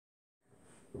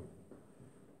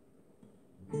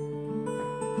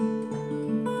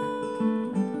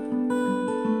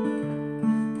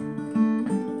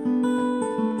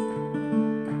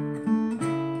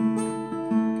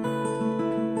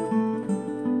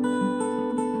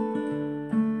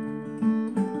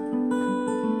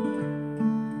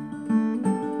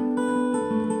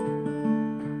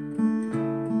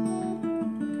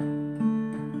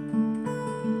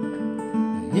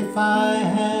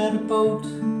boat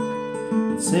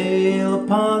and sail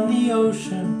upon the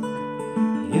ocean.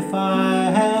 If I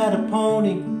had a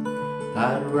pony,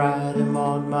 I'd ride him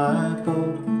on my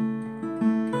boat.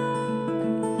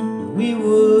 We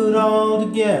would all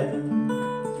together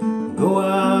go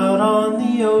out on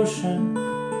the ocean,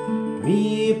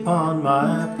 me upon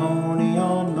my pony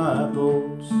on my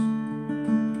boat.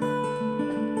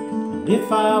 And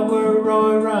if I were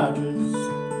Roy Rogers,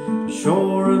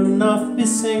 sure enough be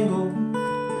single,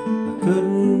 I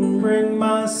couldn't bring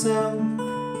myself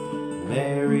to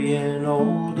marry an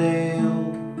old Dale.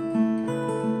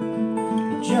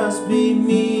 It'd just be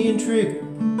me and Trigger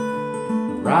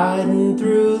riding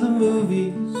through the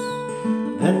movies.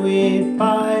 Then we'd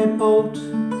buy a boat,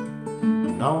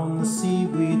 and on the sea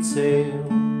we'd sail.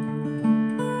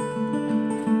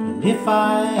 And if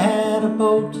I had a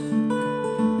boat,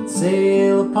 I'd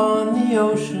sail upon the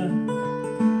ocean.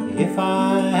 If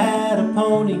I had a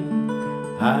pony,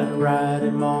 I'd ride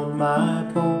him on my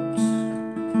boat.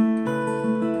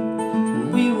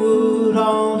 And we would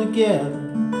all together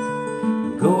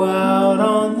go out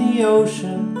on the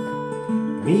ocean,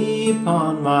 me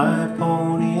upon my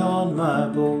pony on my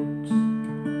boat.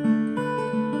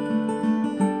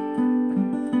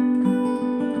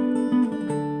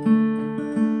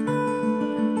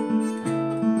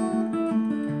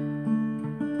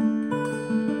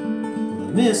 The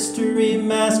mystery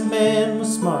masked man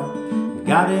was smart,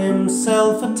 got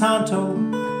himself a Tonto.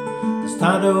 'Cause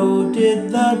Tonto did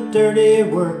the dirty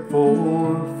work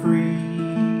for free.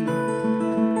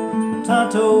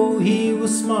 Tonto, he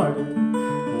was smarter.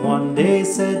 One day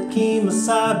said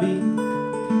Kemosabe,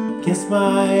 kiss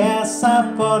my ass, I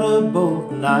bought a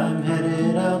boat and I'm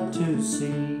headed out to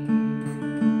sea.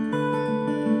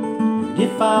 And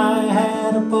if I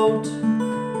had a boat,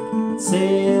 I'd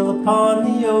sail upon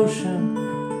the ocean.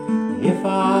 If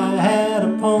I had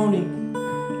a pony,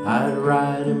 I'd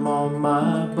ride him on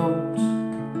my boat.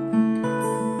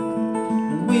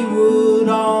 And we would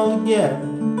all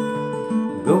together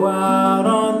go out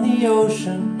on the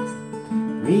ocean,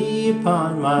 me upon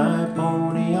my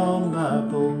pony on my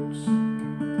boat.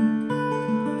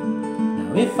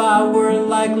 Now if I were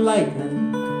like lightning,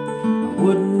 I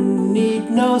wouldn't need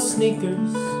no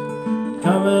sneakers. I'd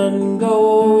come and go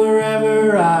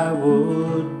wherever I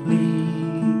would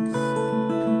please.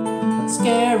 I'd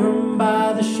scare 'em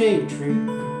by the shade tree,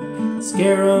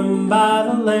 scare 'em by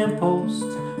the lamppost,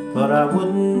 but I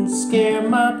wouldn't scare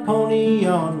my pony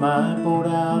on my boat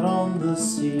out on the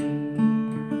sea.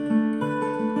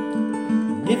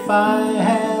 If I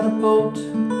had a boat,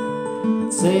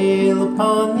 I'd sail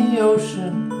upon the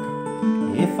ocean.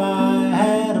 If I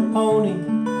had a pony,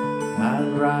 I'd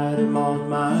ride him on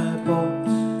my boat.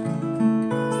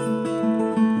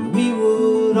 We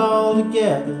would all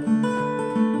together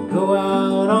go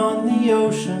out on the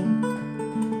ocean,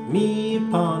 me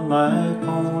upon my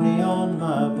pony on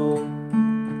my boat.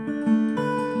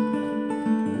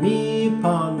 Me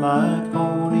upon my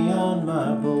pony on my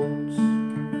boat.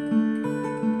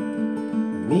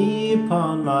 Me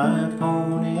upon my